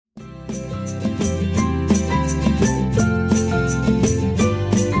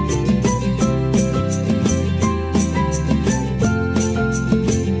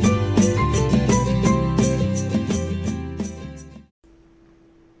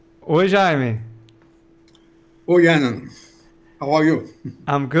Oi, Jayme. Oi, Annan. How are you?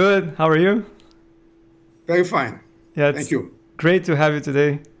 I'm good. How are you? Very fine. Yeah, Thank you. Great to have you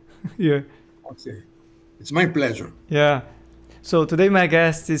today here. Okay. It's my pleasure. Yeah. So today my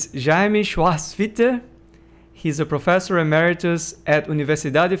guest is Jayme Szwarcfiter. He's a Professor Emeritus at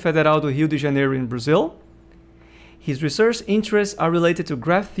Universidade Federal do Rio de Janeiro in Brazil. His research interests are related to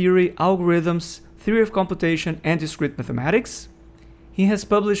graph theory, algorithms, theory of computation, and discrete mathematics. He has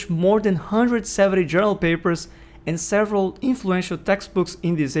published more than 170 journal papers and several influential textbooks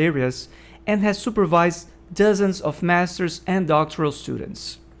in these areas, and has supervised dozens of master's and doctoral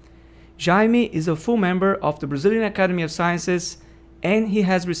students. Jayme is a full member of the Brazilian Academy of Sciences, and he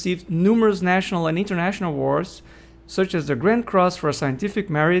has received numerous national and international awards, such as the Grand Cross for Scientific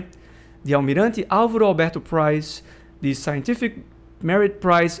Merit, the Almirante Álvaro Alberto Prize, the Scientific Merit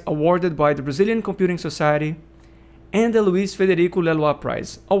Prize awarded by the Brazilian Computing Society, and the Luis Federico Leloir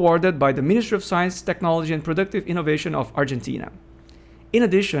Prize, awarded by the Ministry of Science, Technology and Productive Innovation of Argentina. In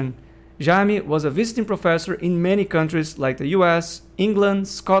addition, Jayme was a visiting professor in many countries like the US, England,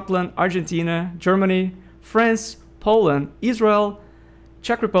 Scotland, Argentina, Germany, France, Poland, Israel,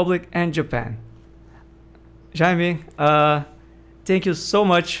 Czech Republic, and Japan. Jayme, thank you so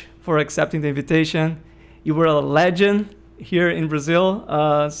much for accepting the invitation. You were a legend here in Brazil,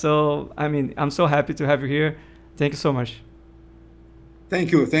 I'm so happy to have you here. Thank you so much.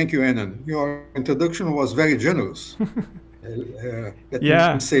 Thank you, Annan. Your introduction was very generous. Let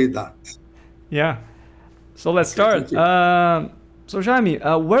me say that. Yeah. So let's start. So Jayme,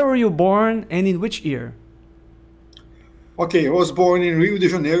 where were you born and in which year? Okay, I was born in Rio de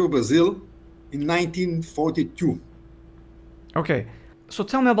Janeiro, Brazil, in 1942. Okay. So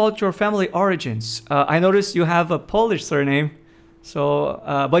tell me about your family origins. I noticed you have a Polish surname,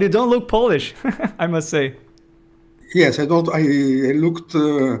 but you don't look Polish, I must say. Yes, I don't. I looked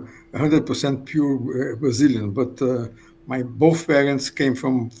 100% pure Brazilian, but my both parents came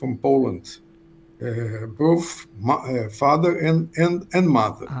from Poland, both father and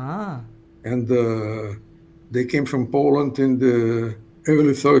mother. Ah. And they came from Poland in the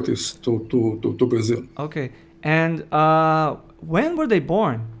early 30s to Brazil. Okay. And when were they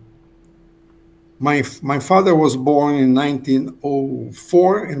born? My father was born in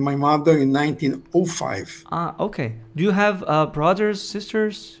 1904 and my mother in 1905. Ah, okay. Do you have brothers,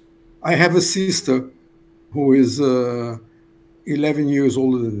 sisters? I have a sister who is 11 years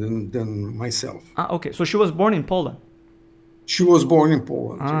older than myself. Ah, okay. So she was born in Poland? She was born in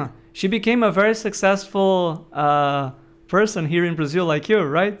Poland. Ah. She became a very successful person here in Brazil like you,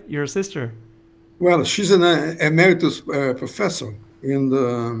 right? Your sister. Well, she's an emeritus professor in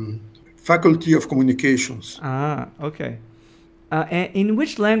the Faculty of Communications. Ah, okay. And in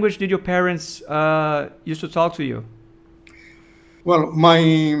which language did your parents used to talk to you? Well,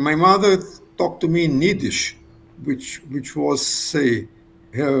 my mother talked to me in Yiddish, which was, say,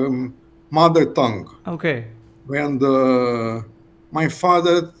 her mother tongue. Okay. And my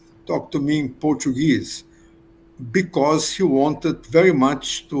father talked to me in Portuguese because he wanted very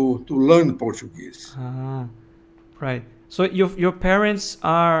much to learn Portuguese. Ah, right. So your parents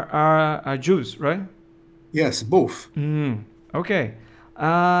are Jews, right? Yes, both. Okay.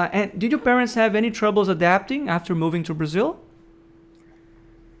 And did your parents have any troubles adapting after moving to Brazil?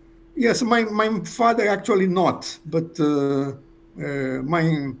 Yes, my father actually not, but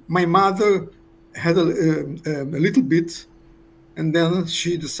my mother had a little bit, and then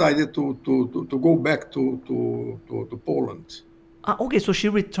she decided to go back to Poland. Ah, okay, so she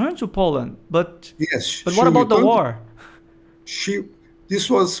returned to Poland, but yes. But what about the war?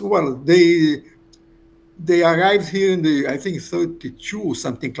 They arrived here in I think 32,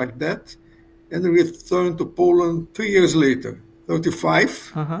 something like that, and they returned to Poland 3 years later,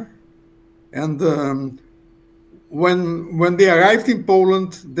 35. Uh-huh. And when they arrived in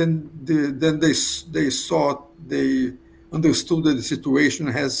Poland, then they understood that the situation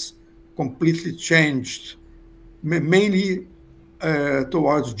has completely changed, mainly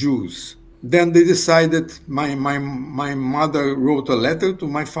towards Jews. Then they decided, my mother wrote a letter to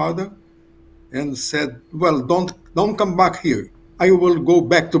my father and said, well, don't come back here. I will go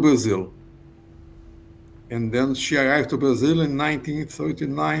back to Brazil. And then she arrived to Brazil in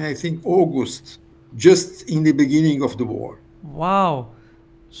 1939, I think August, just in the beginning of the war. Wow.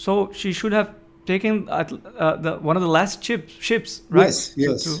 So she should have taken one of the last ships, right?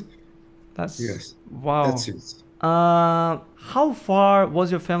 Yes. Yes. Wow. That's it. How far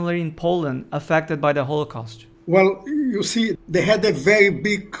was your family in Poland affected by the Holocaust? Well, you see, they had a very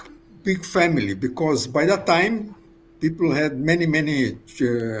big family because by that time, people had many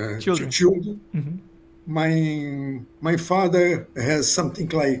Children. children. Mm-hmm. My father has something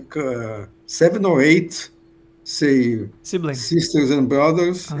like 7 or 8, say, Siblings. sisters and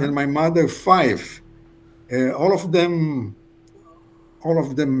brothers, Uh-huh. and my mother 5. All of them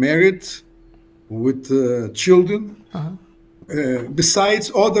married with children. Uh-huh.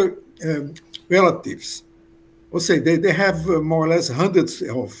 Besides other relatives, let's say they have more or less hundreds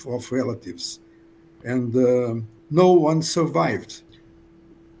of relatives, and no one survived.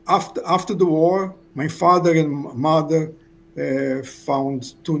 After the war, my father and mother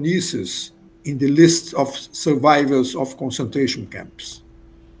found 2 nieces in the list of survivors of concentration camps.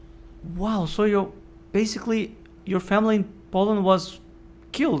 Wow, so basically your family in Poland was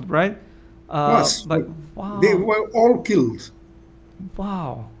killed, right? Was But they wow, were all killed.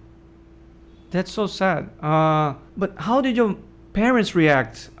 wow, that's so sad. But how did your parents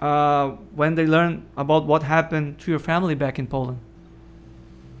react when they learned about what happened to your family back in Poland?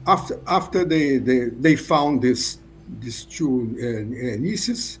 After they found these 2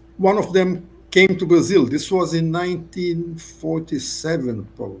 nieces, one of them came to Brazil. This was in 1947,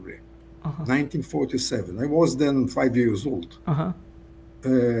 probably. Uh-huh. 1947. I was then 5 years old. Uh-huh.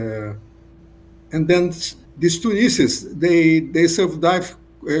 And then these 2 nieces, they survived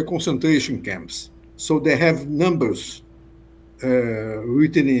concentration camps. So they have numbers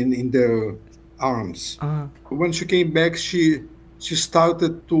written in their arms. Uh-huh. When she came back, she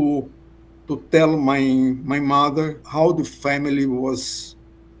started to tell my mother how the family was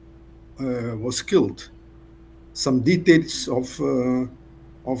killed. Some details of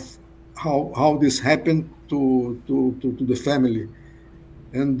how this happened to the family.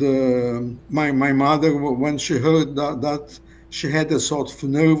 And my mother, when she heard that she had a sort of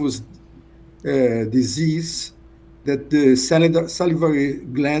nervous disease, that the salivary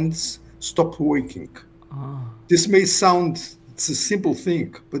glands stopped working. This may sound, it's a simple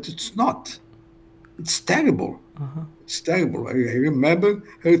thing, but it's not. It's terrible. It's terrible. I remember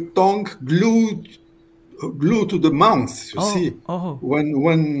her tongue glued to the mouth. You see,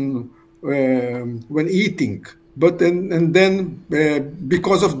 when eating. But then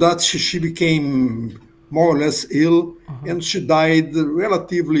because of that, she became more or less ill, and she died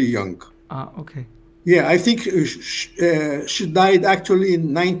relatively young. Okay. Yeah, I think she died actually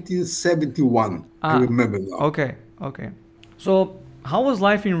in 1971. I remember now. Okay. So, how was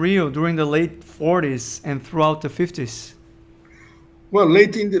life in Rio during the late 40s and throughout the 50s? Well,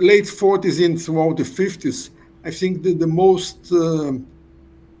 in the late 40s and throughout the 50s, I think the most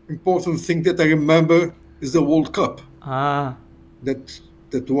important thing that I remember is the World Cup.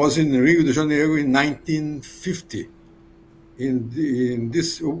 That was in Rio de Janeiro in 1950. In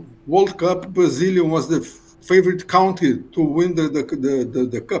this World Cup, Brazil was the favorite country to win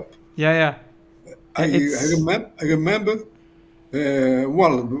the cup. Yeah. I remember.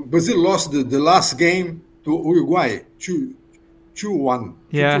 Well, Brazil lost the last game to Uruguay, 2-1.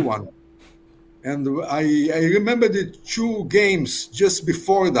 Yeah. 2-1. And I remember the 2 games just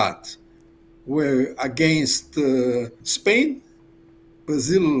before that were against Spain.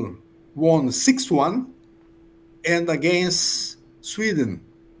 Brazil won 6-1. And against Sweden,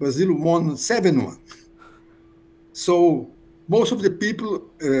 Brazil won 7-1. So most of the people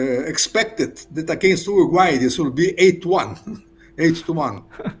expected that against Uruguay this will be 8-1, 8-1.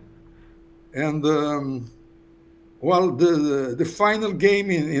 And well, the final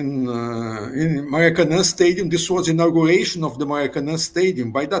game in Maracanã Stadium. This was inauguration of the Maracanã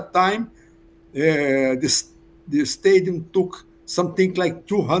Stadium. By that time, the stadium took something like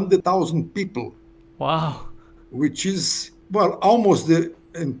 200,000 people. Wow. Which is, well, almost the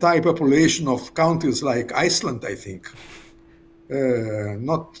entire population of countries like Iceland, I think.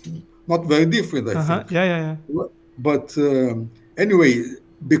 Not very different, I think. Yeah. But anyway,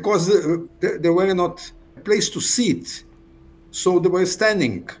 because there were not a place to sit, so they were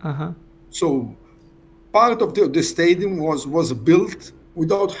standing. So part of the stadium was built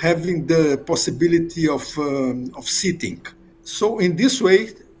without having the possibility of sitting. So in this way,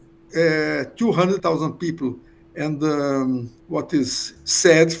 200,000 people. And what is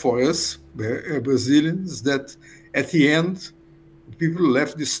sad for us, Brazilians, is that at the end, people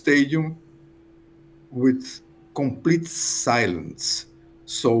left the stadium with complete silence.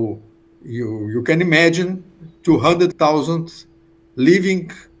 So you can imagine 200,000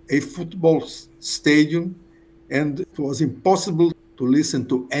 leaving a football stadium, and it was impossible to listen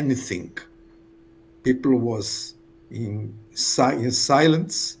to anything. People was in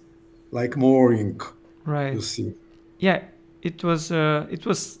silence, like mooring Right. you see. Yeah, it was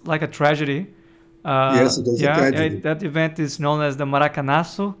like a tragedy. Yes, it was a tragedy. That event is known as the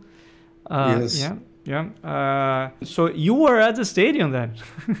Maracanazo. Yes. Yeah, yeah. So you were at the stadium then.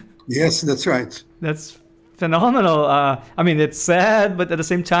 Yes, that's right. That's phenomenal. I mean, it's sad, but at the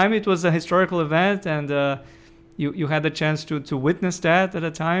same time, it was a historical event, and you had the chance to witness that at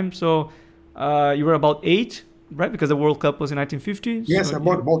the time. So you were about 8, right? Because the World Cup was in 1950. Yes, so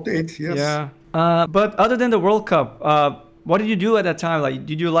about 8, yes. Yeah. But other than the World Cup, what did you do at that time? Like,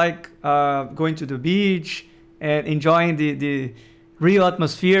 did you like going to the beach and enjoying the Rio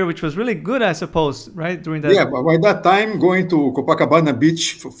atmosphere, which was really good, I suppose, right? During that. Yeah, but by that time, going to Copacabana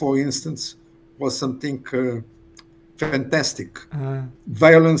Beach, for instance, was something fantastic.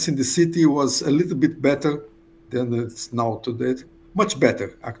 Violence in the city was a little bit better than it's now today. Much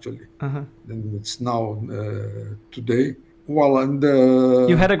better, actually, than it's now today. Well, and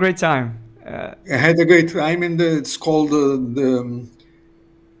You had a great time. I had a great time, and it's called the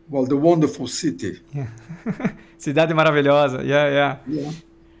Wonderful City. Yeah. Cidade Maravilhosa. Yeah, yeah. Yeah.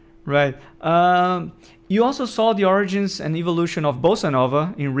 Right. You also saw the origins and evolution of bossa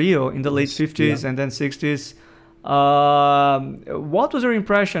nova in Rio in the late 50s and then 60s. What was your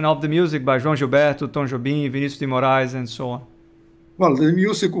impression of the music by João Gilberto, Tom Jobim, Vinícius de Moraes, and so on? Well, the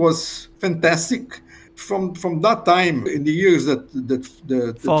music was fantastic. From that time, in the years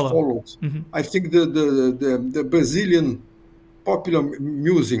that followed, I think the Brazilian popular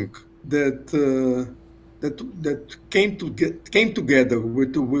music that came together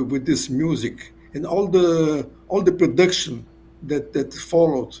with this music, and all the production that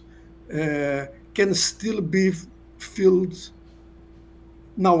followed can still be felt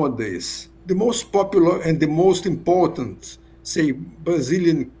nowadays. The most popular and the most important, say,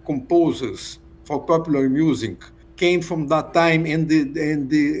 Brazilian composers for popular music came from that time and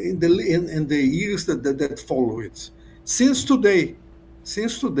the years that follow it. Since today,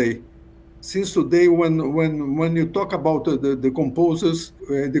 when you talk about the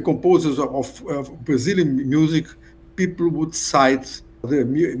composers of Brazilian music, people would cite the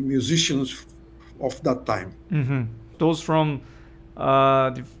musicians of that time. Those from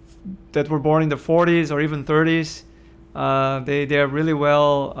that were born in the 40s or even 30s, they are really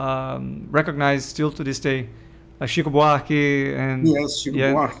well recognized still to this day. Like Chico Buarque and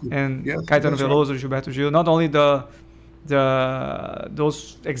Caetano Veloso, Gilberto Gil. Not only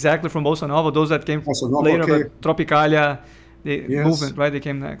those exactly from bossa nova, those that came later, but Tropicalia, the movement, right? They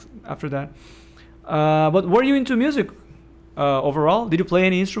came next after that. But were you into music overall? Did you play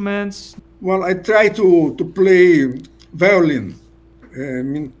any instruments? Well, I try to play violin,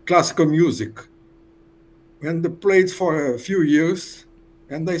 classical music, and I played for a few years,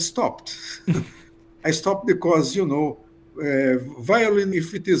 and I stopped. I stopped because, violin,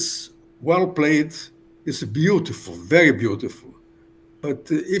 if it is well played, is beautiful, very beautiful. But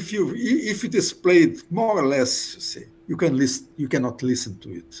if it is played more or less, say, you cannot listen to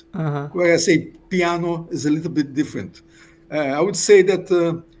it. Whereas, say, piano is a little bit different. I would say that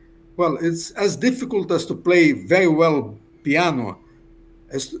it's as difficult as to play very well piano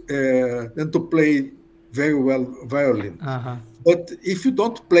than to play very well violin. But if you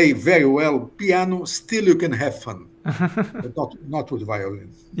don't play very well piano, still you can have fun, but not with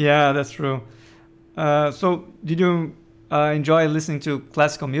violin. Yeah, that's true. So did you enjoy listening to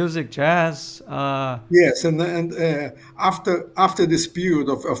classical music, jazz? Yes, and after this period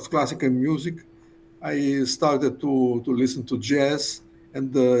of classical music, I started to listen to jazz,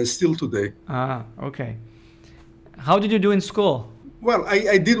 and still today. Okay. How did you do in school? Well,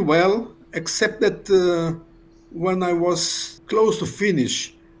 I did well, except that when I was close to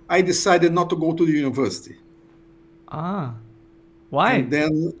finish, I decided not to go to the university. Why? And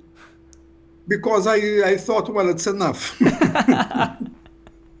then, because I thought, well, it's enough.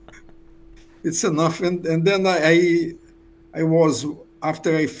 It's enough. And then I was,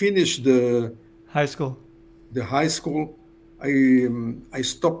 after I finished the high school, I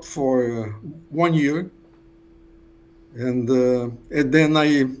stopped for 1 year. And then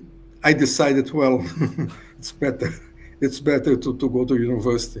I decided, well, it's better to go to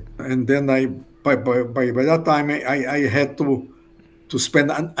university. And then by that time I had to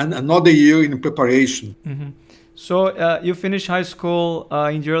spend another year in preparation. So you finished high school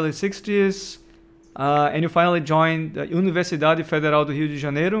in the early 60s, and you finally joined the Universidade Federal do Rio de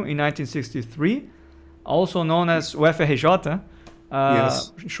Janeiro in 1963, also known as UFRJ,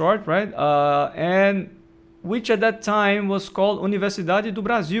 short, right? And which at that time was called Universidade do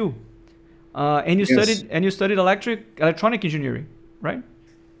Brasil. And you studied electronic engineering, right?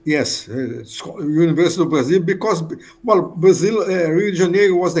 Yes, University of Brazil, because, well, Brazil, Rio de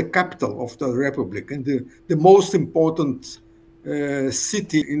Janeiro was the capital of the Republic and the most important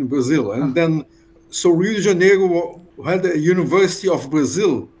city in Brazil. And then, so Rio de Janeiro had the University of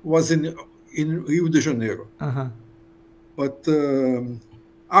Brazil was in Rio de Janeiro. Uh-huh. But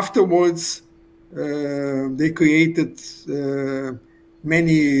afterwards, they created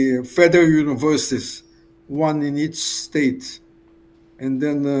many federal universities, one in each state. And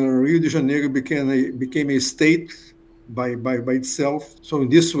then Rio de Janeiro became a state by itself. So in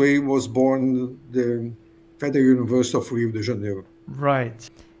this way was born the Federal University of Rio de Janeiro. Right.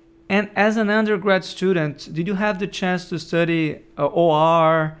 And as an undergrad student, did you have the chance to study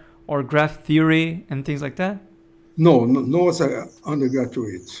OR or graph theory and things like that? No, as an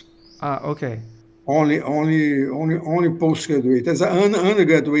undergraduate. Ah, okay. Only postgraduate. As an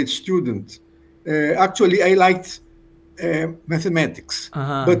undergraduate student, actually I liked mathematics,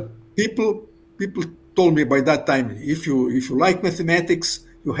 Uh-huh. but people told me by that time, if you like mathematics,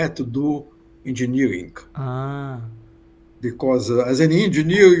 you had to do engineering, Ah. because as an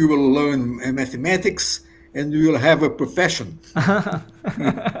engineer you will learn mathematics and you will have a profession.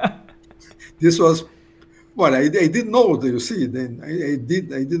 This was well, I didn't know. You see, then I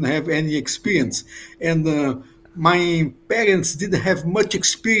didn't have any experience, and my parents didn't have much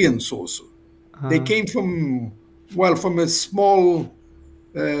experience. Also, they came from from a small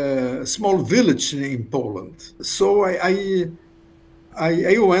village in Poland. So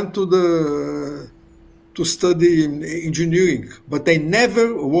I went to study engineering, but I never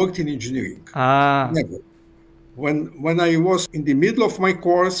worked in engineering. Ah. Never. When I was in the middle of my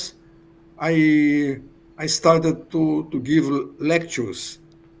course, I started to give lectures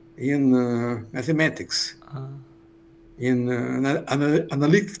in mathematics, in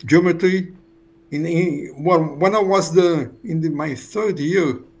analytic geometry. When I was in my third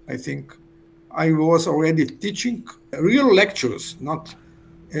year, I think, I was already teaching real lectures, not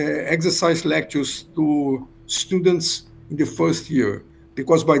exercise lectures to students in the first year,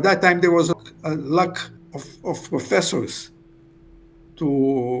 because by that time there was a lack of professors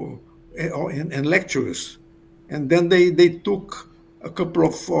to and lecturers, and then they took a couple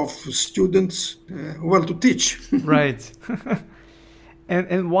of students to teach. Right.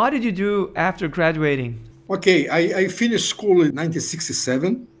 And what did you do after graduating? Okay, I finished school in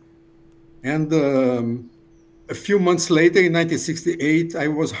 1967, and a few months later, in 1968, I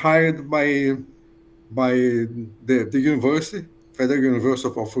was hired by the university, Federal University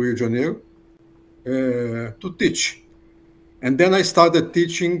of Rio de Janeiro, to teach. And then I started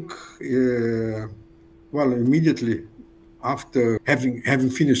teaching, immediately after having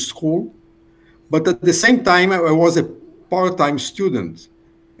finished school. But at the same time, I was a part-time student,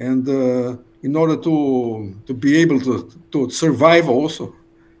 and in order to be able to survive also,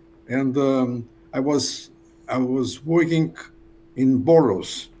 and I was working in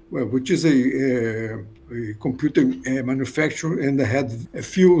Boros, which is a computer manufacturer, and I had a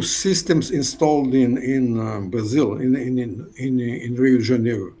few systems installed in Brazil, in Rio de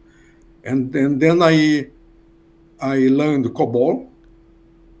Janeiro, and then I learned COBOL.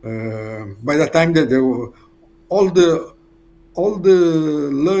 By the time that there were all the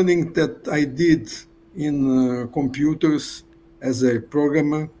learning that I did in computers as a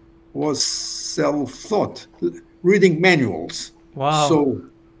programmer was self-taught, reading manuals. Wow.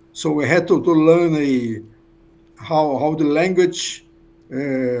 So I had to learn how the language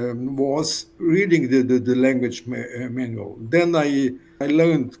was, reading the language manual. Then I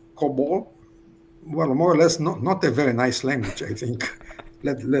learned COBOL. Well, more or less not a very nice language, I think.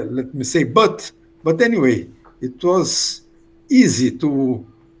 let me say, but anyway, it was easy to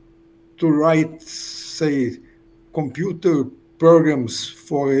write, say, computer programs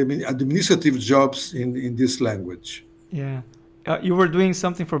for administrative jobs in this language. Yeah. You were doing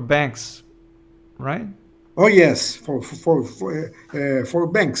something for banks, right? Oh yes, for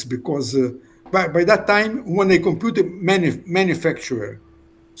banks, because by that time, when a computer manufacturer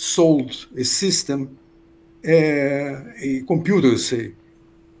sold a system, a computer, say,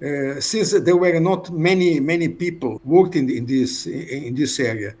 since there were not many people worked in this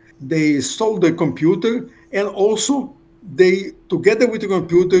area, they sold the computer, and also they, together with the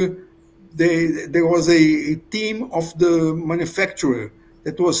computer, there was a team of the manufacturer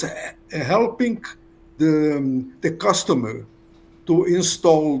that was helping the customer to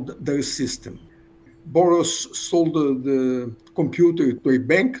install their system. Boros sold the computer to a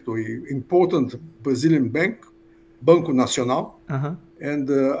bank, to an important Brazilian bank, Banco Nacional. Uh-huh. And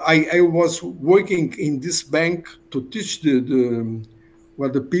I was working in this bank to teach the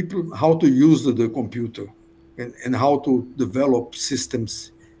people how to use the computer and how to develop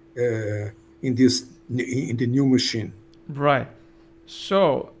systems in the new machine. Right.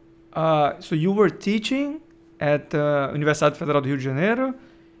 So, so you were teaching at the Universidade Federal do Rio de Janeiro,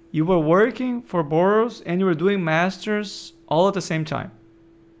 you were working for Boros, and you were doing masters all at the same time.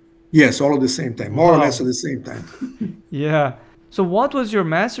 Yes, all at the same time, more or less at the same time. Yeah. So what was your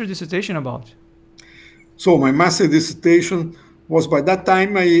master's dissertation about? So my master dissertation was, by that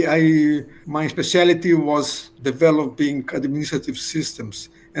time, my specialty was developing administrative systems.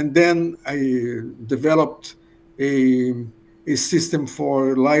 And then I developed a system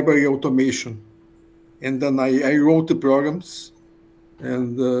for library automation. And then I wrote the programs,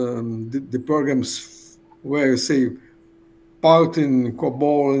 and the programs were, say, part in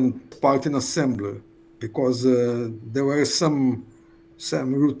COBOL and part in assembler, because there were some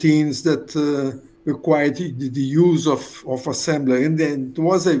routines that required the use of assembler. And then it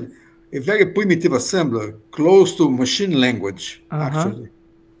was a very primitive assembler, close to machine language, actually.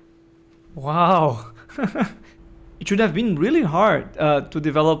 Wow. It should have been really hard to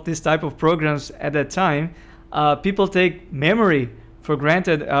develop this type of programs at that time. People take memory for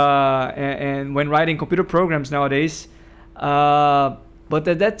granted and when writing computer programs nowadays. But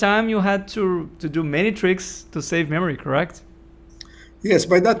at that time, you had to do many tricks to save memory, correct? Yes,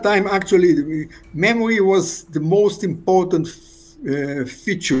 by that time, actually, memory was the most important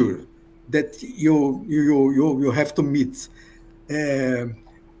feature that you have to meet.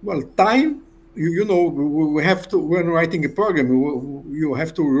 Well, time, we have to, when writing a program, you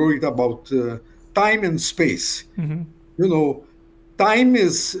have to worry about time and space. Time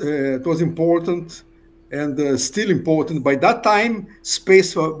it was important and still important. By that time,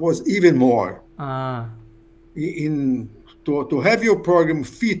 space was even more. To have your program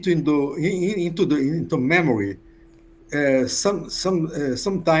fit into memory,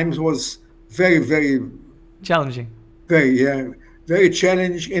 sometimes was very challenging. Very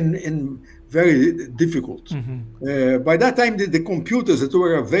challenging and very difficult. By that time, the computers that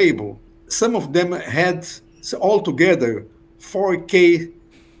were available, some of them had altogether 4K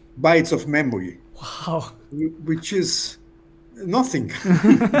bytes of memory. Wow. Which is nothing,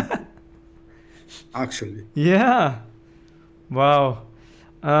 actually. Yeah. Wow.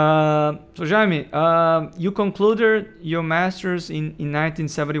 So Jayme, you concluded your master's in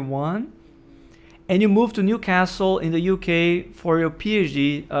 1971, and you moved to Newcastle in the UK for your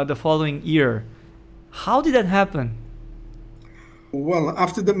PhD the following year. How did that happen? Well,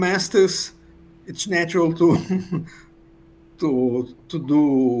 after the master's, it's natural to do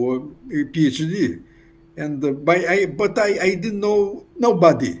a PhD, and but I didn't know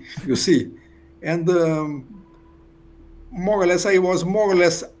nobody, you see, and more or less I was more or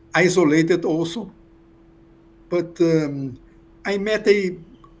less isolated also. But I met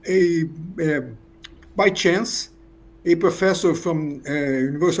by chance a professor from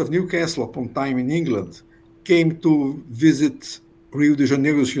University of Newcastle upon time in England came to visit Rio de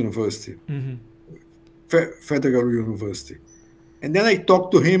Janeiro's university, Federal University. And then I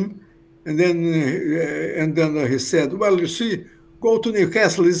talked to him, and then he said, "Well, you see, go to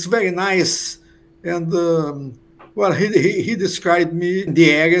Newcastle. It's very nice." And well, he described me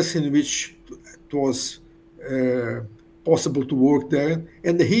the areas in which it was possible to work there,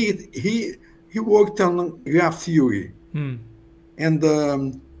 and he worked on graph theory, and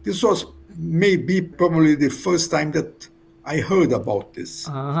this was probably the first time that I heard about this.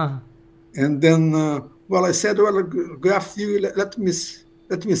 And then, well, I said, "Well, graph theory. Let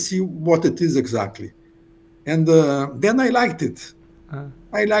me see what it is exactly." And then I liked it.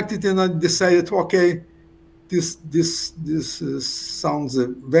 I liked it, and I decided, okay, this sounds a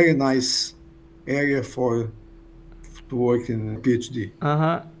very nice area to work in a PhD.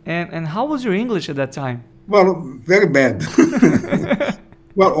 And how was your English at that time? Well, very bad.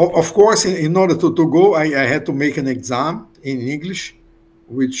 Well, of course, in order to go, I had to make an exam in English,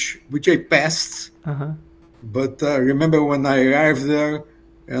 which I passed. But I remember when I arrived there,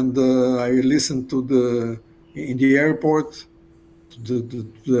 and I listened in the airport to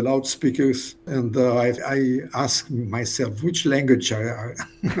the loudspeakers, and I asked myself, which language are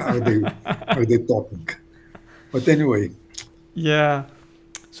they talking? But anyway, yeah.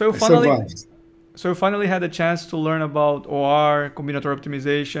 So you finally had a chance to learn about OR, combinatorial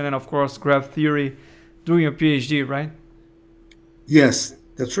optimization, and of course graph theory during your PhD, right? Yes,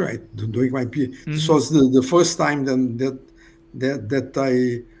 that's right. Doing my PhD, this was the first time then that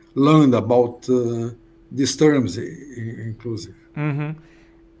I learned about these terms, inclusive.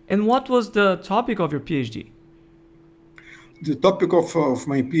 And what was the topic of your PhD? The topic of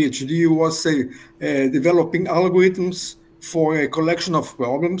my PhD was developing algorithms for a collection of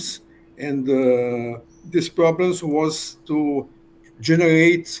problems, and these problems was to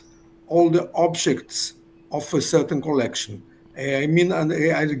generate all the objects of a certain collection. I mean,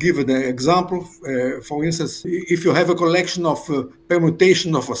 I'll give an example. For instance, if you have a collection of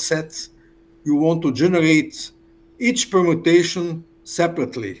permutation of a set, you want to generate each permutation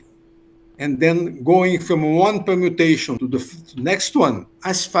separately, and then going from one permutation to the next one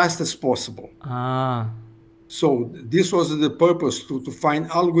as fast as possible. So this was the purpose, to find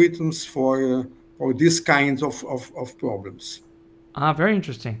algorithms for these kinds of problems. Very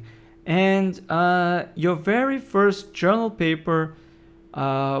interesting. And your very first journal paper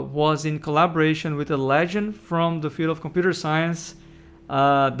was in collaboration with a legend from the field of computer science,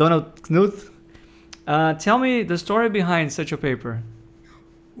 Donald Knuth. Tell me the story behind such a paper.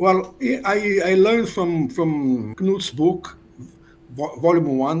 Well, I learned from Knuth's book,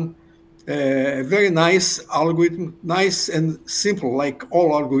 Volume 1, a very nice algorithm, nice and simple, like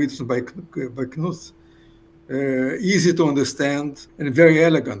all algorithms by Knuth, easy to understand and very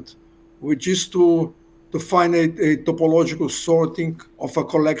elegant, which is to find a topological sorting of a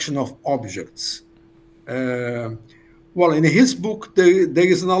collection of objects. Well, in his book, there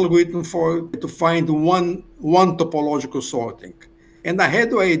is an algorithm to find one topological sorting. And I had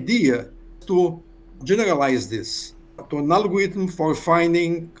the idea to generalize this to an algorithm for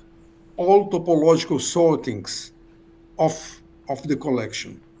finding all topological sortings of the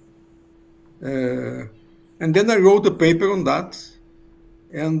collection. And then I wrote a paper on that.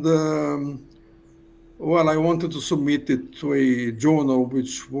 And, well, I wanted to submit it to a journal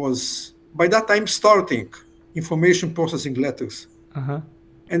which was, by that time, starting information processing letters.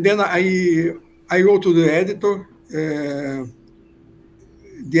 And then I wrote to the editor.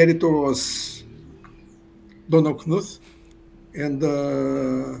 The editor was Donald Knuth, and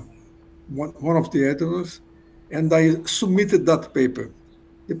one of the editors, and I submitted that paper.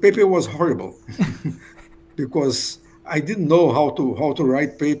 The paper was horrible because I didn't know how to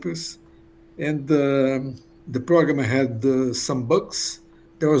write papers, and the program had some bugs.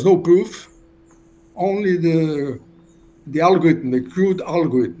 There was no proof, only the algorithm, the crude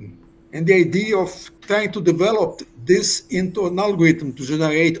algorithm, and the idea of trying to develop this into an algorithm to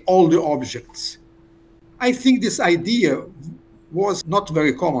generate all the objects. I think this idea was not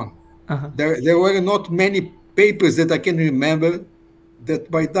very common. There were not many papers that I can remember that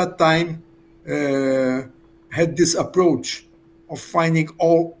by that time had this approach of finding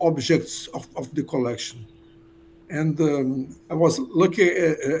all objects of the collection. And I was lucky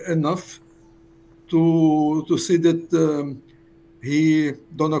enough to see that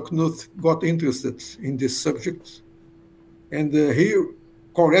Donald Knuth got interested in this subject, and he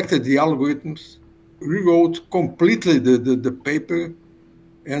corrected the algorithms, rewrote completely the paper,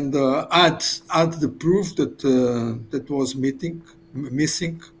 and add the proof that was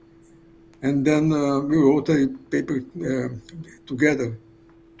missing, and then we wrote a paper together.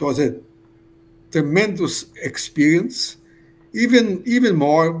 It was a tremendous experience, even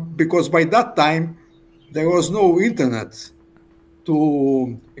more because by that time there was no internet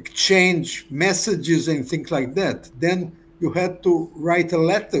to exchange messages and things like that. Then you had to write a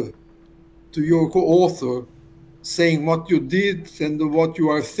letter to your co-author saying what you did and what you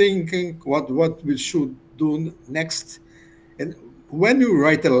are thinking, what we should do next. And when you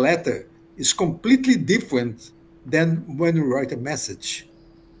write a letter, it's completely different than when you write a message.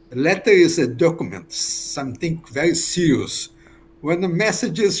 A letter is a document, something very serious. When the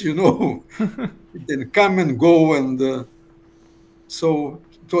messages, they come and go, and so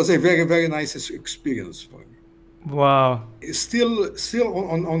it was a very, very nice experience for me. Wow. Still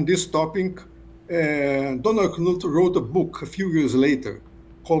on this topic, Donald Knuth wrote a book a few years later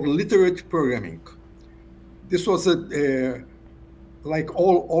called Literate Programming. This was like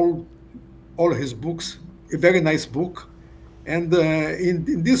all his books, a very nice book. And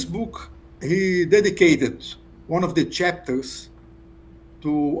in this book, he dedicated one of the chapters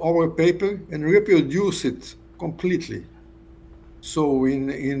to our paper and reproduced it completely. So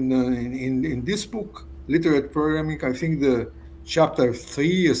in this book, Literate Programming, I think the chapter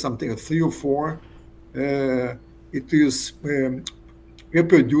 3 or something, 3 or 4, it is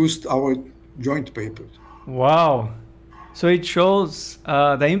reproduced our joint paper. Wow! So it shows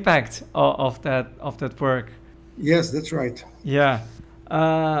the impact of that work. Yes, that's right. Yeah.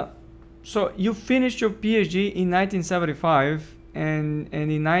 So you finished your PhD in 1975, and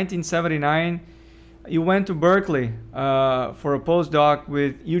in 1979 you went to Berkeley for a postdoc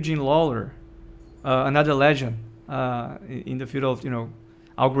with Eugene Lawler, another legend in the field of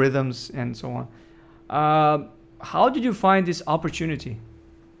algorithms and so on. How did you find this opportunity?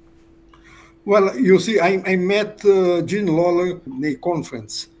 Well, you see, I met Eugene Lawler in a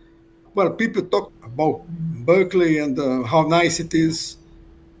conference well, people talk about Berkeley and how nice it is.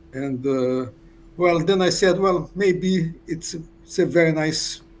 And well, then I said, well, maybe it's a very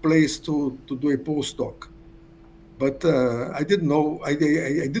nice place to do a postdoc. But I didn't know I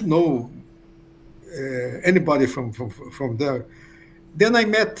didn't know anybody from there. Then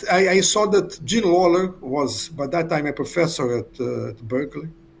I saw that Gene Lawler was by that time a professor at Berkeley,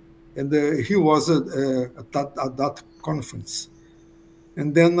 and he was at that conference.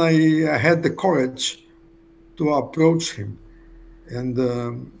 And then I had the courage to approach him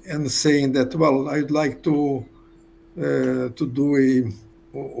and saying that, well, I'd like to do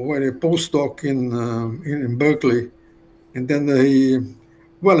a postdoc in Berkeley. And then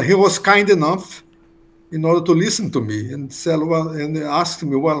he was kind enough in order to listen to me and said, well, and asked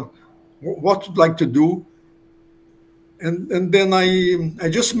me, well, what would you like to do? And then I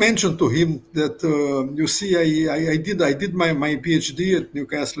just mentioned to him that you see I did my PhD at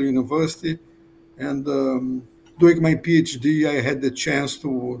Newcastle University, and doing my PhD I had the chance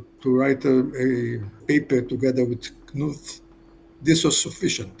to write a paper together with Knut. This was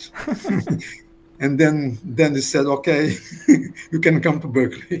sufficient. And then he said, okay, you can come to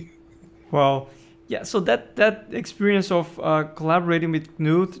Berkeley. Wow. Yeah, so that experience of collaborating with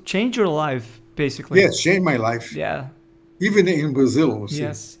Knut changed your life, basically. Yes, changed my life. Yeah. Even in Brazil.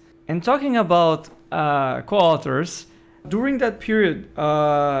 Yes. And talking about co-authors, during that period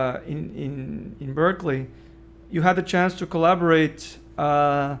in Berkeley, you had the chance to collaborate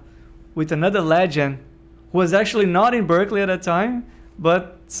with another legend who was actually not in Berkeley at that time,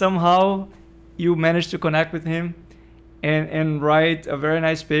 but somehow you managed to connect with him and write a very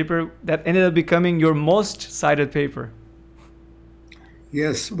nice paper that ended up becoming your most cited paper.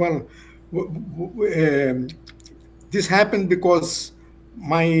 Yes, well, this happened because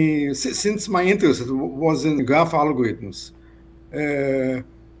since my interest was in graph algorithms,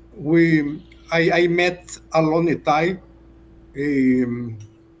 I met Alon Itai, a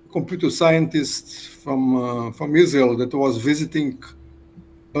computer scientist from Israel that was visiting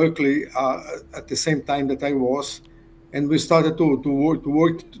Berkeley at the same time that I was, and we started to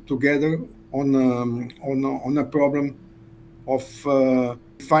work together on a problem of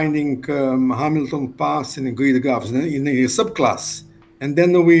finding Hamilton paths in grid graphs in a subclass. And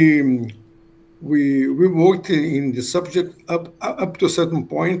then we worked in the subject up to a certain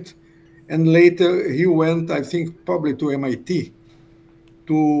point, and later he went, I think, probably to MIT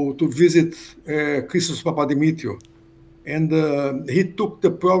to visit Christos Papadimitriou, and he took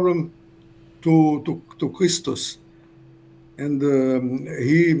the problem to Christos, and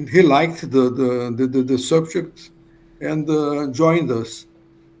he liked the subject and joined us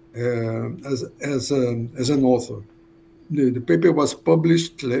as an author. The paper was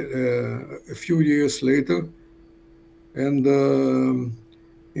published a few years later, and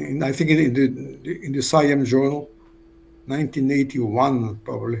I think in the Science Journal, 1981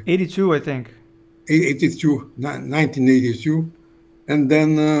 probably. 82, I think. 1982, and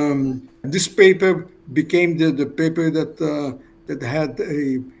then this paper became the paper that had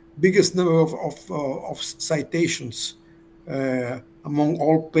a biggest number of citations among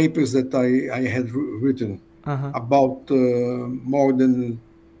all papers that I had written. About more than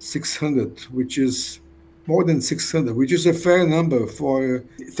 600, which is a fair number for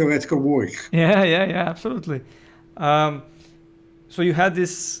theoretical work. Yeah, absolutely. So you had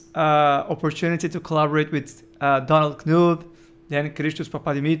this opportunity to collaborate with Donald Knuth, then Christos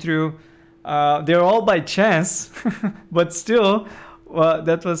Papadimitriou. They're all by chance, but still,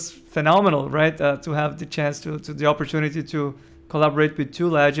 that was phenomenal, right? To have the chance to the opportunity to collaborate with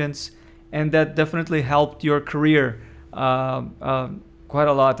two legends. And that definitely helped your career quite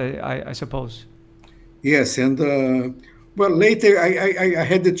a lot, I suppose. Yes, and well, later I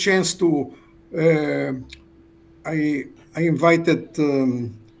had the chance to. I invited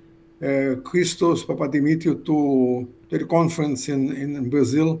Christos Papadimitriou to the conference in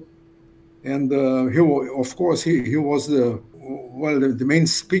Brazil, and of course he was the main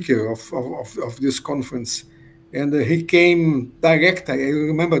speaker of this conference. And he came direct, I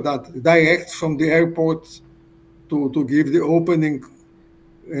remember that, direct from the airport to give the opening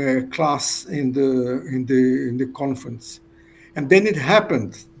class in the conference. And then it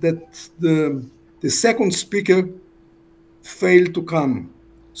happened that the second speaker failed to come.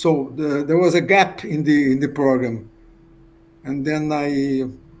 So there was a gap in the program. And then I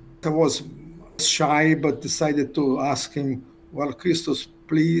was shy, but decided to ask him, well, Christos,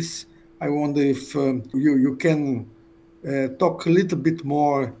 please, I wonder if you can talk a little bit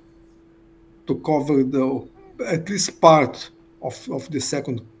more to cover at least part of the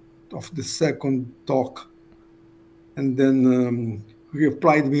second talk. And then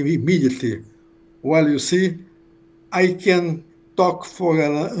replied me immediately, well, you see, I can talk for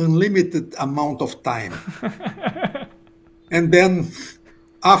an unlimited amount of time. And then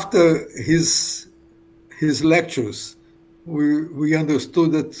after his lectures, we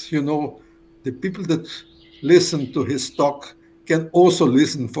understood that, you know, the people that listen to his talk can also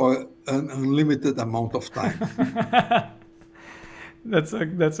listen for an unlimited amount of time.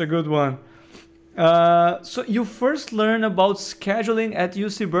 That's a good one. So you first learned about scheduling at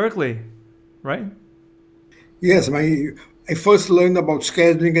UC Berkeley, right? Yes, I first learned about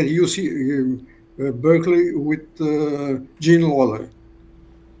scheduling at UC Berkeley with Gene Lawler.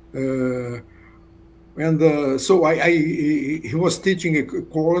 So he was teaching a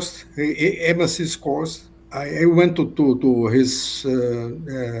course, a MSc course. I went to his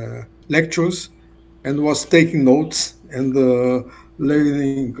lectures and was taking notes and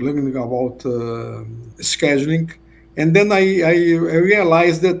learning about scheduling. And then I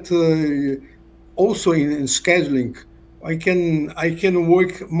realized that also in scheduling, I can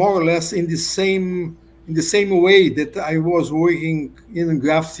work more or less in the same way that I was working in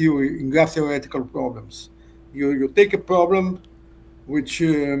graph theory, in graph theoretical problems. You take a problem which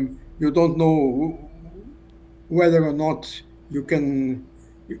you don't know whether or not you can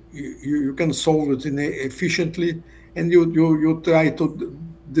solve it efficiently, and you try to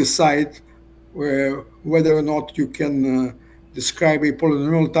decide whether or not you can describe a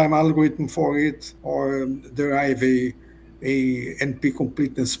polynomial time algorithm for it or derive a NP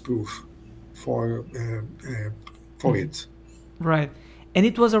completeness proof for it. Right. And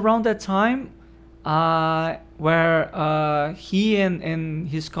it was around that time where he and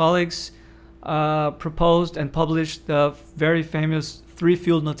his colleagues proposed and published the very famous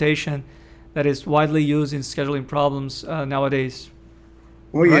three-field notation that is widely used in scheduling problems nowadays.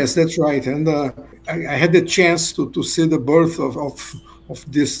 Oh, right? Yes, that's right. And I had the chance to see the birth of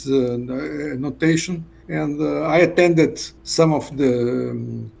this notation. And I attended some of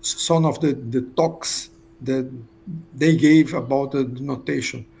the talks that they gave about the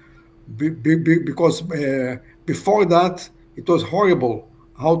notation, because before that it was horrible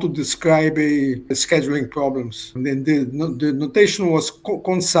how to describe scheduling problems. And then the notation was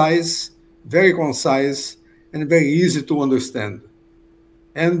concise, very concise, and very easy to understand,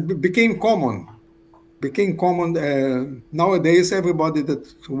 and became common. Nowadays, everybody that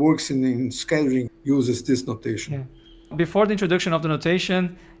works in scheduling uses this notation. Yeah. Before the introduction of the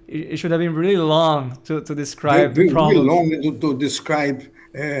notation, it should have been really long to describe the problem. Really long to describe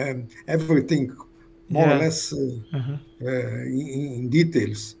everything, more or less in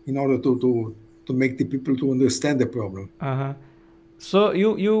details, in order to make the people to understand the problem. So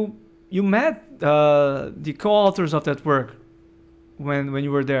you met the co-authors of that work when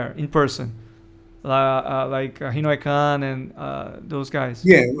you were there in person, like Hinoe Khan and those guys.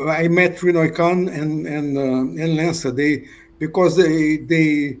 Yeah, I met Hinoe Khan and Lancer. Because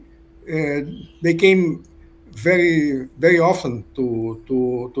they came very often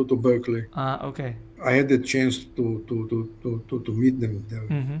to Berkeley. Okay. I had the chance to meet them there.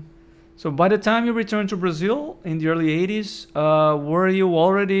 Mm-hmm. So by the time you returned to Brazil in the early 80s, were you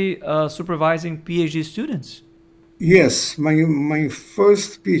already supervising PhD students? Yes, my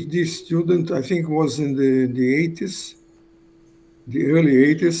first PhD student, I think, was in the 80s, the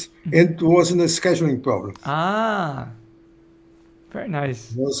early 80s, and it was in a scheduling problem. Very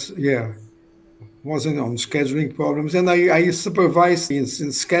nice. Wasn't on scheduling problems, and I supervised in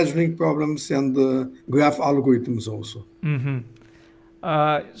scheduling problems and graph algorithms also. Mm-hmm.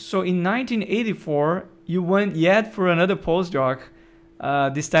 So in 1984, you went yet for another postdoc.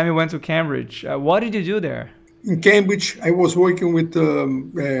 This time you went to Cambridge. What did you do there? In Cambridge, I was working with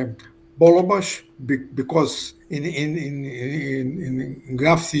Bolobas because in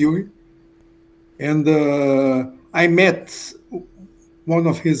graph theory, and I met one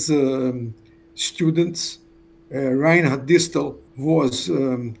of his students, Reinhard Distel, who was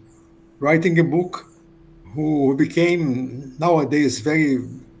writing a book, who became nowadays very,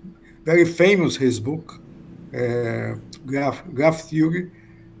 very famous. His book, Graph Theory,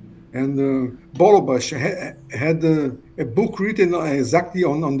 and Bolobas had a book written exactly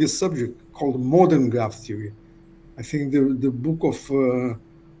on this subject called Modern Graph Theory. I think the book of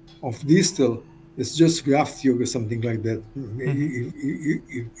Distel is just graph theory or something like that,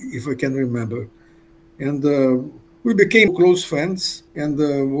 if I can remember. And we became close friends, and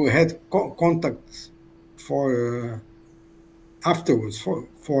we had contact for afterwards for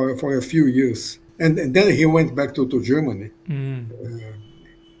a few years. And then he went back to Germany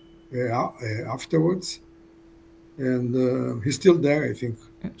afterwards, and he's still there, I think.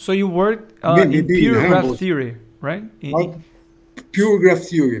 So you worked in pure graph theory, right? pure graph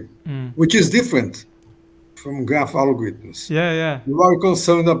theory, which is different from graph algorithms. Yeah, yeah. You are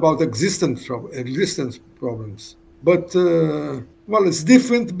concerned about existence problems. But, well, it's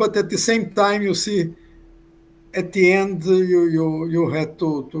different, but at the same time, you see, at the end, you had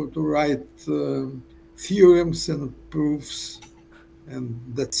to write theorems and proofs, and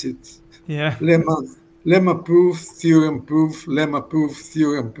that's it. Yeah. Lemma proof, theorem proof, lemma proof,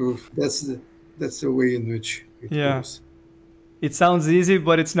 theorem proof. That's the way in which it goes. It sounds easy,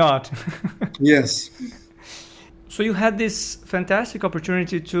 but it's not. Yes. So you had this fantastic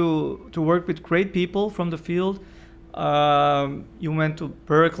opportunity to work with great people from the field. You went to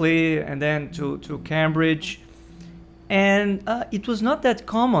Berkeley and then to Cambridge. And it was not that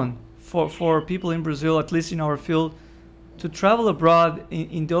common for people in Brazil, at least in our field, to travel abroad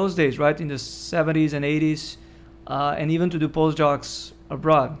in those days, right? In the 70s and 80s, and even to do postdocs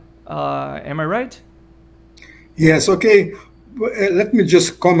abroad. Am I right? Yes, okay. Let me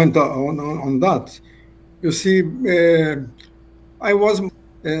just comment on that. You see, I was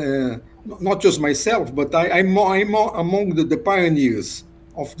not just myself, but I'm among the pioneers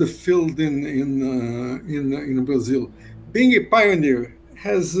of the field in Brazil. Being a pioneer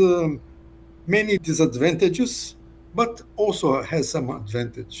has many disadvantages, but also has some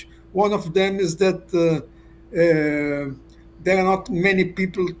advantage. One of them is that there are not many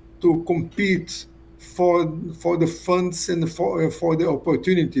people to compete for the funds and for the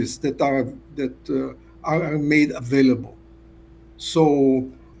opportunities that are made available. So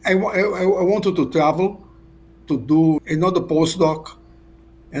I wanted to travel to do another postdoc,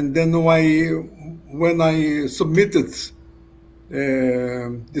 and then when I submitted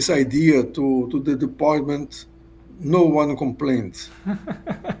this idea to the department, no one complained.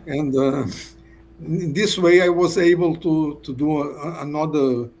 And in this way, I was able to do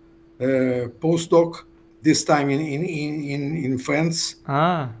another postdoc, this time in France.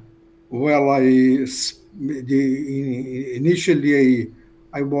 Well, initially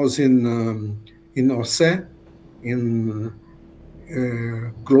I was in Orsay,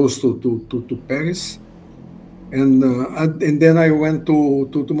 close to Paris, and then I went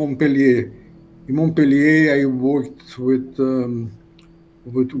to Montpellier. In Montpellier, I worked with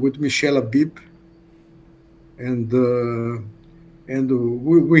Michel Habib, and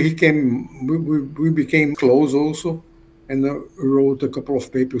we became close also, and wrote a couple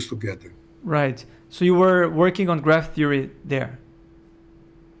of papers together. Right. So you were working on graph theory there?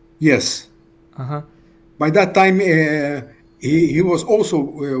 Yes. By that time, he was also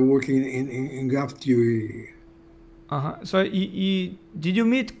working in graph theory. So did you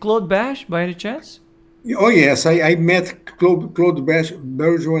meet Claude Bache by any chance? Oh yes, I met Claude Bache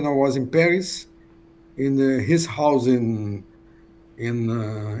when I was in Paris, in his house in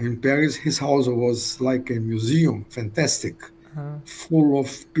Paris. His house was like a museum, fantastic, full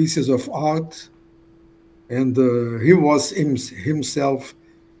of pieces of art, and he was himself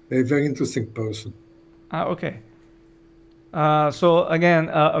a very interesting person. Okay. So again,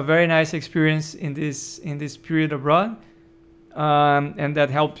 a very nice experience in this period abroad, and that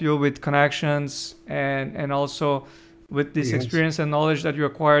helped you with connections and also with this experience and knowledge that you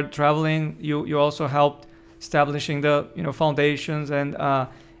acquired traveling. You also helped establishing the foundations and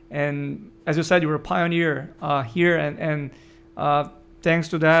as you said, you were a pioneer here, and thanks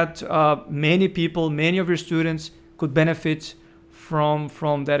to that, many of your students could benefit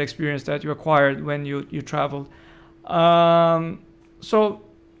from that experience that you acquired when you traveled. So,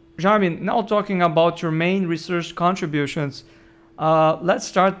 Jayme, now talking about your main research contributions, let's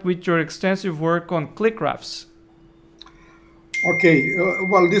start with your extensive work on click graphs. Okay,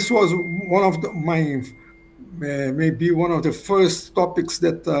 well, this was one of my maybe one of the first topics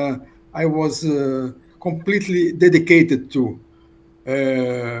that I was completely dedicated to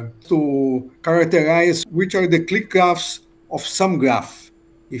characterize which are the click graphs of some graph.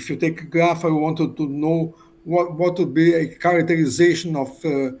 If you take a graph, I wanted to know what would be a characterization of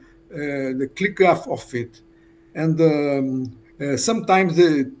the click graph of it. And sometimes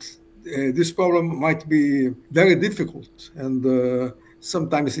this problem might be very difficult, and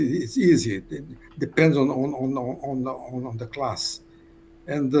sometimes it's easy. It depends on the class.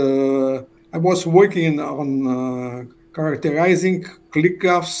 And I was working on characterizing click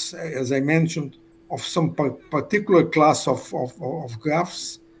graphs, as I mentioned, of some particular class of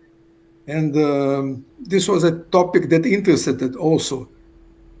graphs. And this was a topic that interested it also.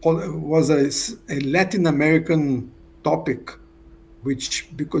 It was a Latin American topic, which,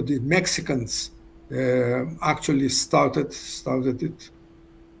 because the Mexicans actually started it.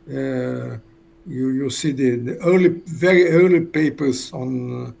 You see the very early papers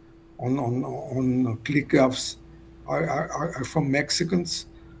on click graphs are from Mexicans,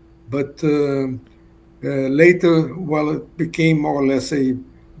 but later, well, it became more or less a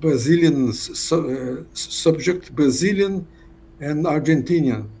Brazilian subject, Brazilian and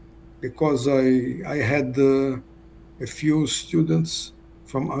Argentinian, because I had a few students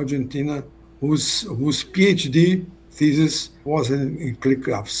from Argentina whose PhD thesis was in click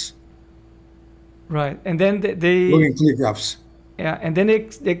graphs. Right, and then In click graphs. yeah, and then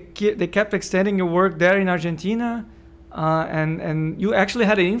they kept extending your work there in Argentina, and you actually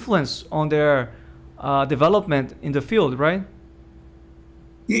had an influence on their development in the field, right?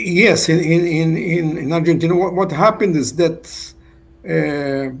 Yes, in Argentina, what happened is that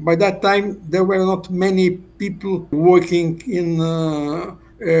by that time there were not many people working in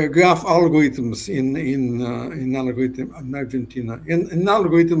graph algorithms in Argentina, in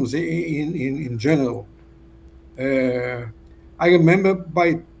algorithms in general. I remember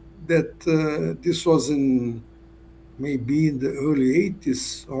by that this was in maybe in the early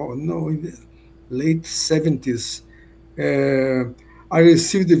 80s or no, in the late 70s. I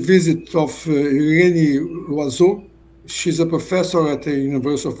received a visit of Irene Loiseau. She's a professor at the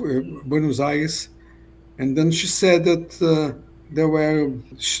University of Buenos Aires. And then she said that there were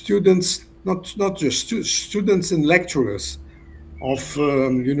students, not just students and lecturers of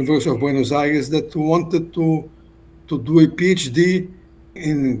University of Buenos Aires that wanted to do a PhD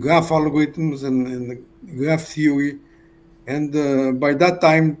in graph algorithms and graph theory. And by that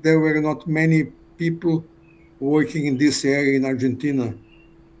time, there were not many people working in this area in Argentina.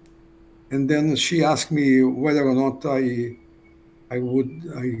 And then she asked me whether or not I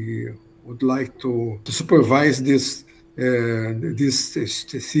would like to supervise this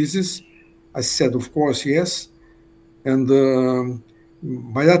thesis. I said, of course, yes. And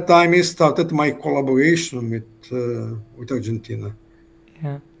by that time, I started my collaboration with Argentina.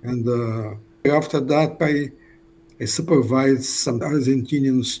 Yeah. And after that, I supervised some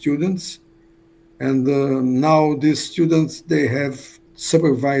Argentinian students. And now these students, they have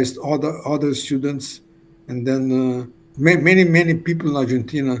supervised other students. And then many people in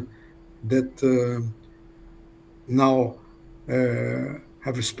Argentina that now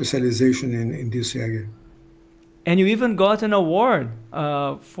have a specialization in this area. And you even got an award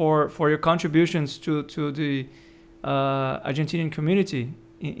for your contributions to the Argentinian community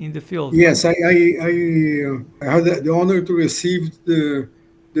in the field. Yes, I had the honor to receive the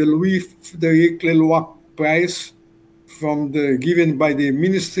Luis Federico Leloir Prize given by the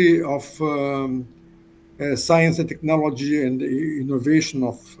Ministry of Science and Technology and Innovation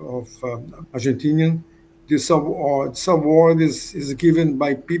of Argentina. This award is given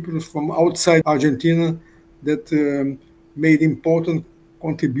by people from outside Argentina that made important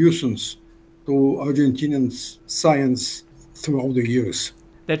contributions to Argentinian science throughout the years.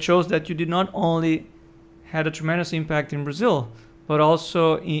 That shows that you did not only had a tremendous impact in Brazil, but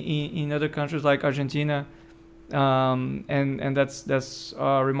also in other countries like Argentina, and that's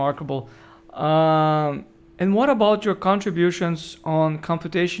remarkable. And what about your contributions on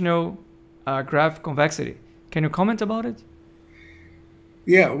computational graph convexity? Can you comment about it?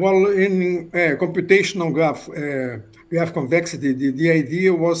 Yeah, well, in computational graph convexity, the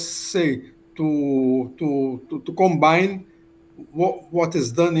idea was, say, to combine what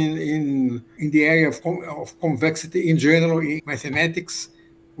is done in the area of convexity in general in mathematics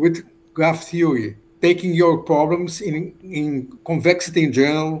with graph theory, taking your problems in convexity in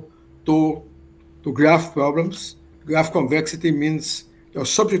general to graph problems. Graph convexity means your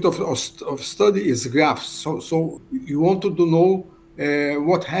subject of study is graphs. So you want to know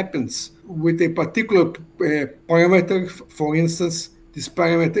what happens with a particular parameter, for instance, this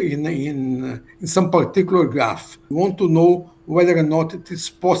parameter in some particular graph. You want to know whether or not it is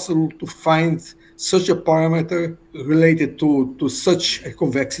possible to find such a parameter related to such a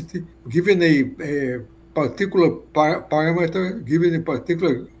convexity, given a particular parameter, given a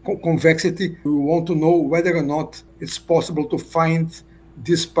particular convexity. We want to know whether or not it's possible to find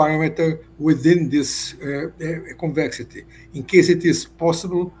this parameter within this convexity. In case it is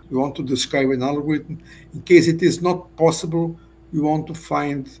possible, you want to describe an algorithm. In case it is not possible, you want to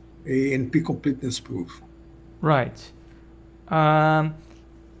find a NP completeness proof. Right.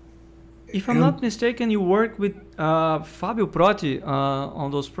 If I'm not mistaken, you work with Fabio Proti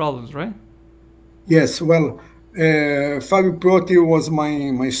on those problems, right? Yes, well, Fabio Proti was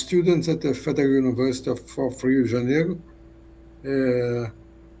my student at the Federal University of Rio de Janeiro.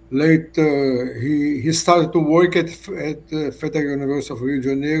 Later, he started to work at the Federal University of Rio de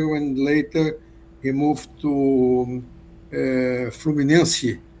Janeiro, and later he moved to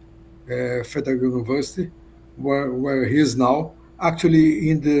Fluminense Federal University, where he is now. Actually,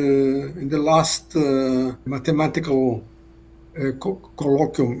 in the last mathematical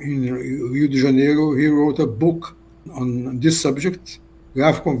colloquium in Rio de Janeiro, he wrote a book on this subject,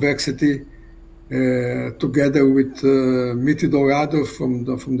 graph convexity, together with Miti Dourado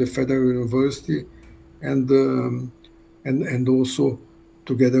from the Federal University, and also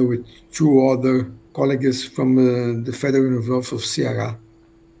together with two other colleagues from the Federal University of Ceará.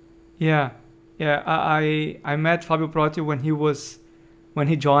 Yeah, yeah. I met Fábio Protti when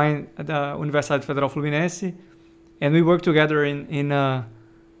he joined the Universidade Federal Fluminense, and we worked together in a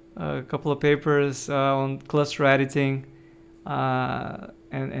couple of papers on cluster editing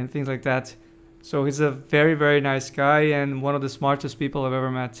and things like that. So he's a very, very nice guy and one of the smartest people I've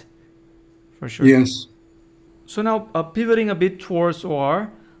ever met, for sure. Yes. So now, pivoting a bit towards OR,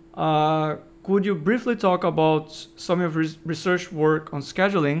 could you briefly talk about some of your research work on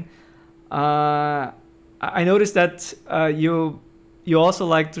scheduling? I noticed that you also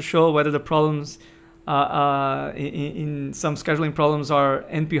like to show whether the problems in some scheduling problems are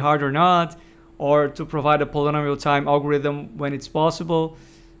NP hard or not, or to provide a polynomial time algorithm when it's possible.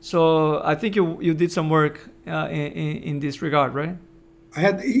 So I think you did some work in this regard, right? I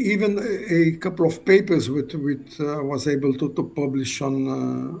had even a couple of papers which was able to publish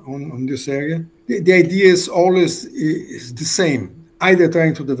on this area. The idea is always is the same, either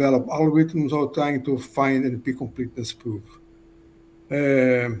trying to develop algorithms or trying to find NP completeness proof.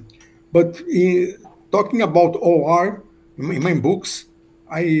 But talking about OR, in my books,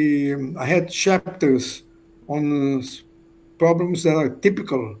 I had chapters on problems that are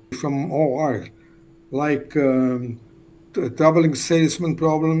typical from OR, like traveling salesman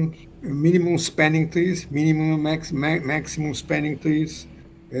problem, minimum spanning trees, minimum maximum spanning trees,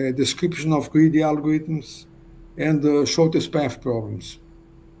 description of greedy algorithms, and shortest path problems.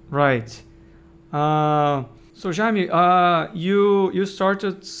 Right. So Jayme, you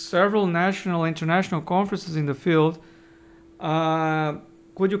started several national and international conferences in the field.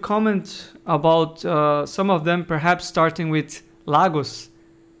 Could you comment about some of them, perhaps starting with Lagos,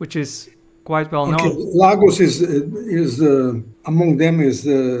 which is quite well known? Okay. Lagos is among them is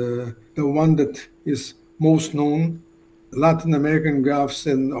the one that is most known, Latin American Graphs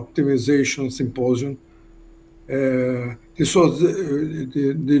and Optimization Symposium. This was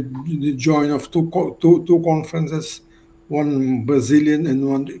the join of two conferences, one Brazilian and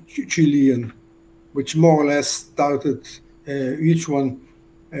one Chilean, which more or less started each one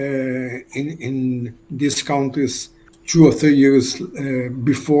in these countries 2 or 3 years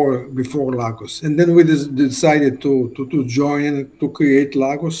before Lagos. And then we decided to join to create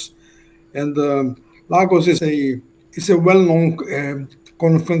Lagos. And Lagos is a well-known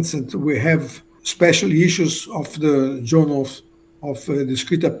conference, and we have special issues of the journals of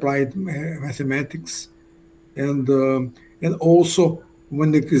Discrete Applied Mathematics, and also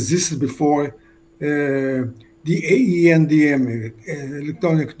when it existed before, the AENDM,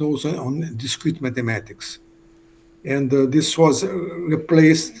 Electronic Notes on Discrete Mathematics. And this was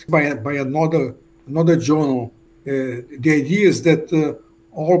replaced by another journal. The idea is that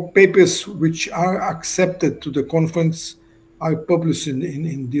all papers which are accepted to the conference are published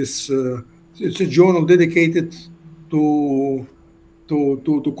in this. It's a journal dedicated to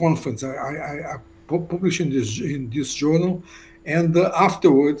conference. I publish in this journal, and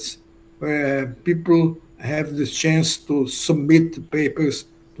afterwards, people have the chance to submit papers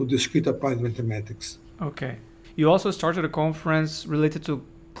to Discrete Applied Mathematics. Okay. You also started a conference related to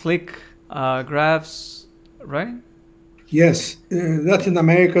click graphs, right? Yes, Latin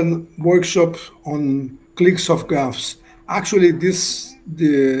American workshop on clicks of graphs. Actually,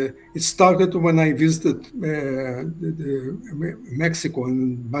 it started when I visited Mexico,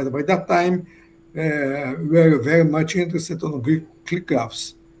 and by that time, we were very much interested on click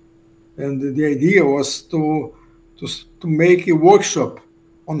graphs. And the idea was to make a workshop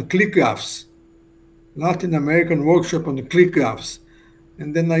on click graphs, Latin American workshop on the click graphs.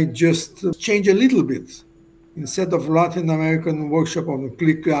 And then I just changed a little bit. Instead of Latin American workshop on the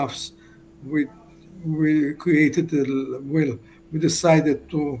click graphs, we created we decided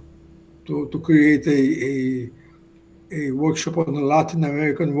to create a workshop on the Latin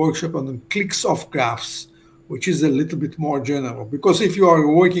American workshop on the clicks of graphs, which is a little bit more general. Because if you are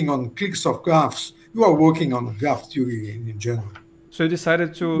working on clicks of graphs, you are working on graph theory in general. So you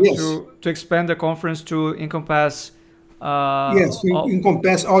decided to expand the conference to encompass.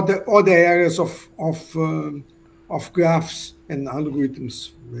 Encompass all the areas of graphs and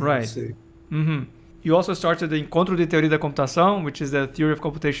algorithms. Right. Mm-hmm. You also started the Encontro de Teoria da Computação, which is the theory of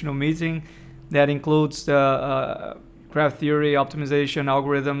computational meeting that includes the graph theory, optimization,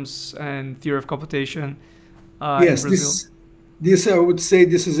 algorithms, and theory of computation. Yes, This, I would say,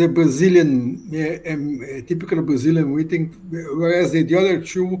 this is a Brazilian, a typical Brazilian meeting, whereas the other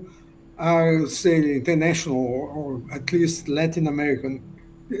two are, say, international or at least Latin American.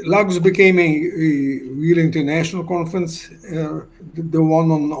 Lagos became a real international conference. The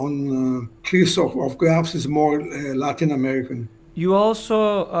one on cliffs of graphs is more Latin American. You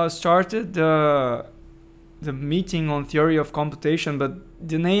also started the meeting on theory of computation, but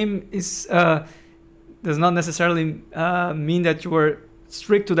the name is does not necessarily mean that you were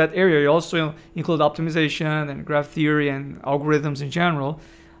strict to that area. You also include optimization and graph theory and algorithms in general.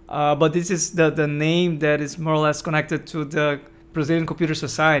 But this is the name that is more or less connected to the Brazilian Computer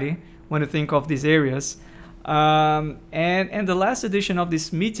Society when you think of these areas. And the last edition of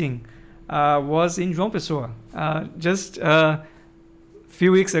this meeting was in João Pessoa, just a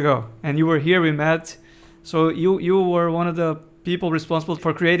few weeks ago. And you were here, we met. So you were one of the people responsible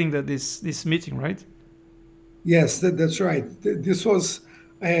for creating this meeting, right? Yes, that's right. This was,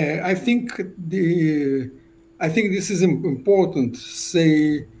 I think this is important,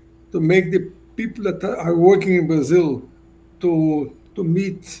 say, to make the people that are working in Brazil to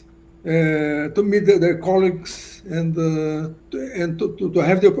meet their colleagues and to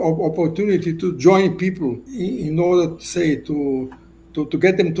have the opportunity to join people in order, say, to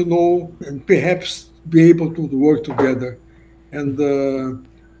get them to know and perhaps be able to work together. And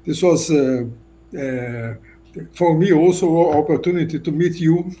this was for me also an opportunity to meet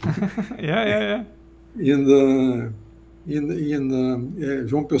you. Yeah. In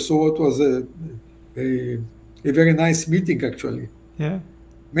João Pessoa, it was a very nice meeting, actually. Yeah.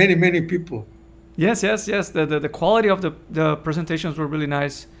 Many people. Yes. The quality of the presentations were really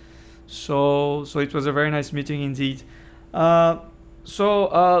nice. So it was a very nice meeting indeed. Jayme,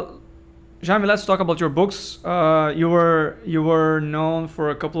 let's talk about your books. You were known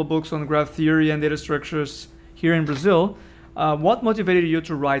for a couple of books on graph theory and data structures here in Brazil. What motivated you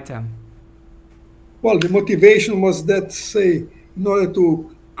to write them? Well, the motivation was that, say, in order to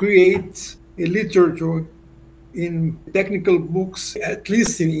create a literature in technical books, at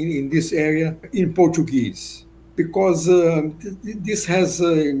least in this area, in Portuguese. Because this has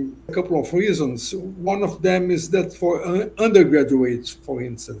a couple of reasons. One of them is that for undergraduates, for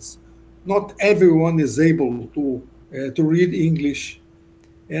instance, not everyone is able to read English.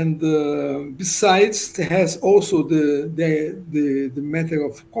 And besides, it has also the matter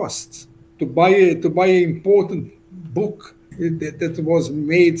of cost. To buy an important book that was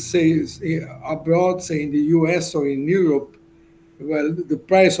made, say, abroad, say in the US or in Europe, well, the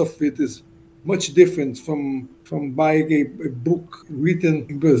price of it is much different from buying a book written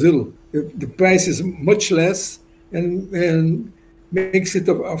in Brazil. The price is much less and makes it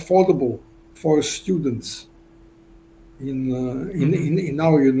affordable for students in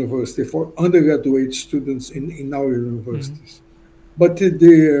our university, for undergraduate students in our universities. But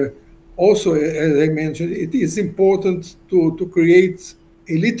also, as I mentioned, it is important to create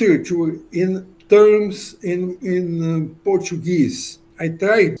a literature in terms in Portuguese. I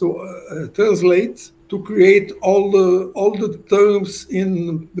tried to translate to create all the terms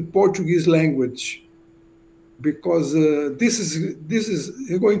in the Portuguese language, because this is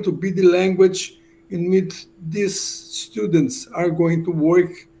going to be the language in which these students are going to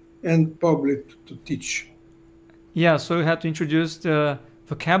work and probably to teach. Yeah, so you had to introduce the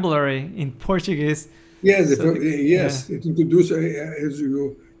vocabulary in Portuguese. Yes, it introduced, as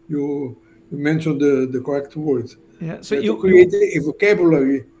you mentioned the correct word. Yeah, so you create a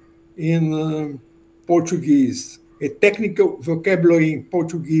vocabulary in Portuguese, a technical vocabulary in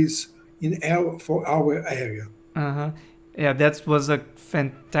Portuguese for our area. Yeah, that was a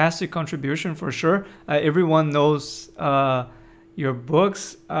fantastic contribution for sure. Everyone knows your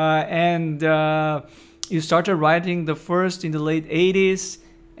books, and you started writing the first in the late 80s,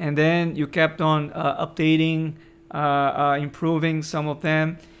 and then you kept on updating, improving some of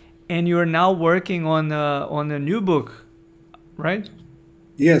them, and you're now working on a new book, right?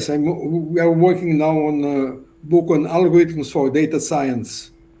 Yes, we are working now on a book on algorithms for data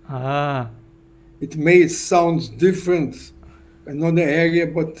science. It may sound different, another area,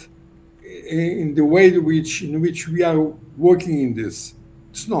 but in the way in which we are working in this,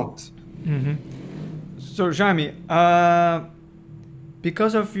 it's not. So, Jayme,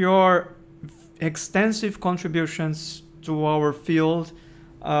 because of your extensive contributions to our field,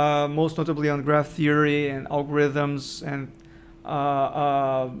 most notably on graph theory and algorithms and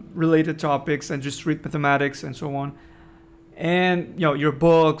related topics and discrete mathematics and so on, and your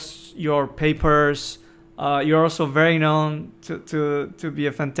books, your papers, you're also very known to be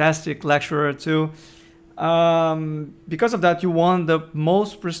a fantastic lecturer too. Because of that, you won the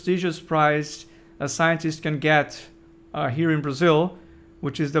most prestigious prize a scientist can get here in Brazil,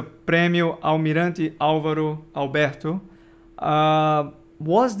 which is the Prêmio Almirante Álvaro Alberto.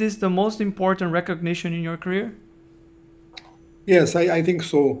 Was this the most important recognition in your career? Yes, I think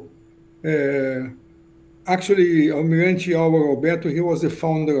so. Actually, Almirante Álvaro Alberto, he was the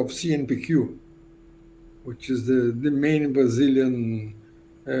founder of CNPq, which is the main Brazilian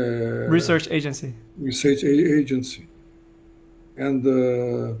research agency. Agency. And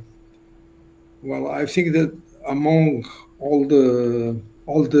well, I think that among all the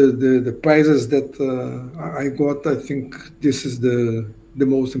prizes that I got, I think this is the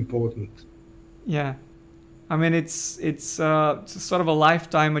most important. Yeah, I mean it's sort of a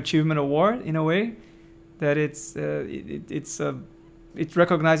lifetime achievement award in a way, that it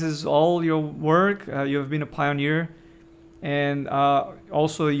recognizes all your work. You have been a pioneer, and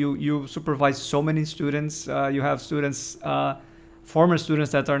also you supervise so many students. You have students, former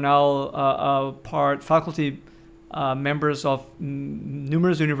students that are now faculty members of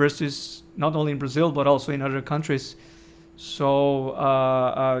numerous universities, not only in Brazil but also in other countries. So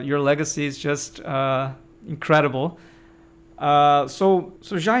your legacy is just incredible. So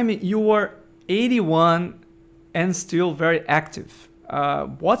Jayme, you were 81 and still very active.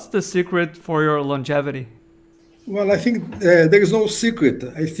 What's the secret for your longevity? Well, I think there is no secret.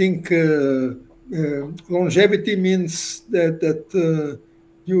 I think longevity means that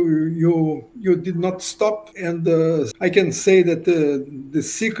you did not stop, and I can say that the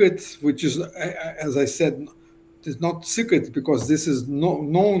secret, which is, as I said, is not secret because this is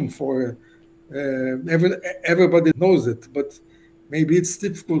known for everybody knows it, but maybe it's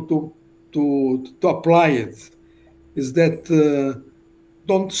difficult to apply it. Is that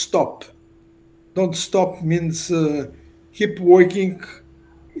don't stop. Don't stop means keep working.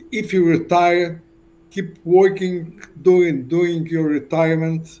 If you retire, keep working, doing your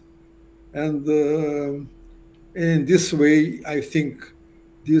retirement, and in this way, I think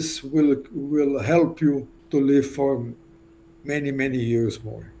this will help you to live for many years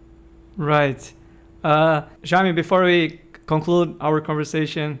more. Right. Jayme, before we conclude our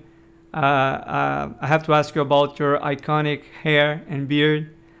conversation, I have to ask you about your iconic hair and beard.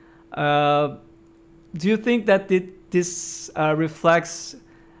 Do you think that this reflects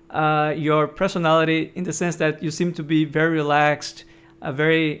your personality, in the sense that you seem to be very relaxed, a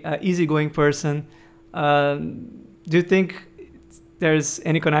very easygoing person? Do you think there's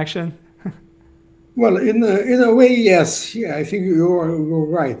any connection? Well, in a way, yes. Yeah, I think you're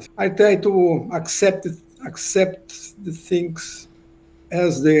right. I try to accept the things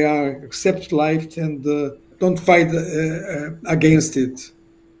as they are, accept life, and don't fight against it.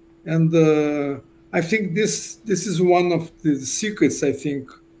 And I think this is one of the secrets, I think,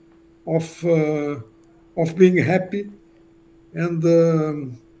 of being happy. And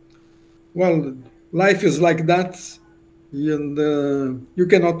well, life is like that, and you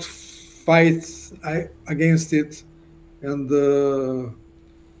cannot fight against it. And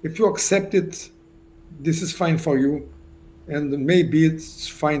if you accept it, this is fine for you, and maybe it's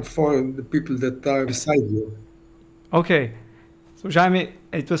fine for the people that are beside you. Okay. So Jayme,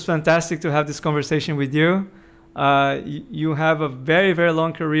 it was fantastic to have this conversation with you. You have a very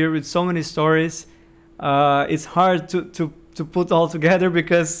long career with so many stories. It's hard to put all together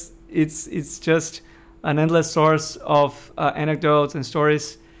because it's just an endless source of anecdotes and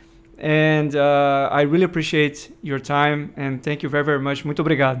stories. And I really appreciate your time, and thank you very much. Muito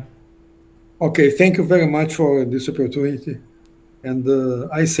obrigado. Okay, thank you very much for this opportunity. And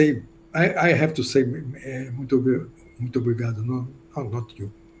I have to say muito obrigado, no, not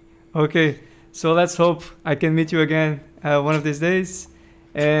you. Okay, so let's hope I can meet you again one of these days.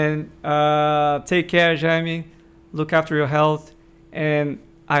 And take care, Jayme. Look after your health, and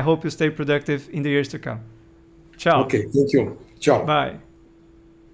I hope you stay productive in the years to come. Ciao. Okay, thank you. Ciao. Bye.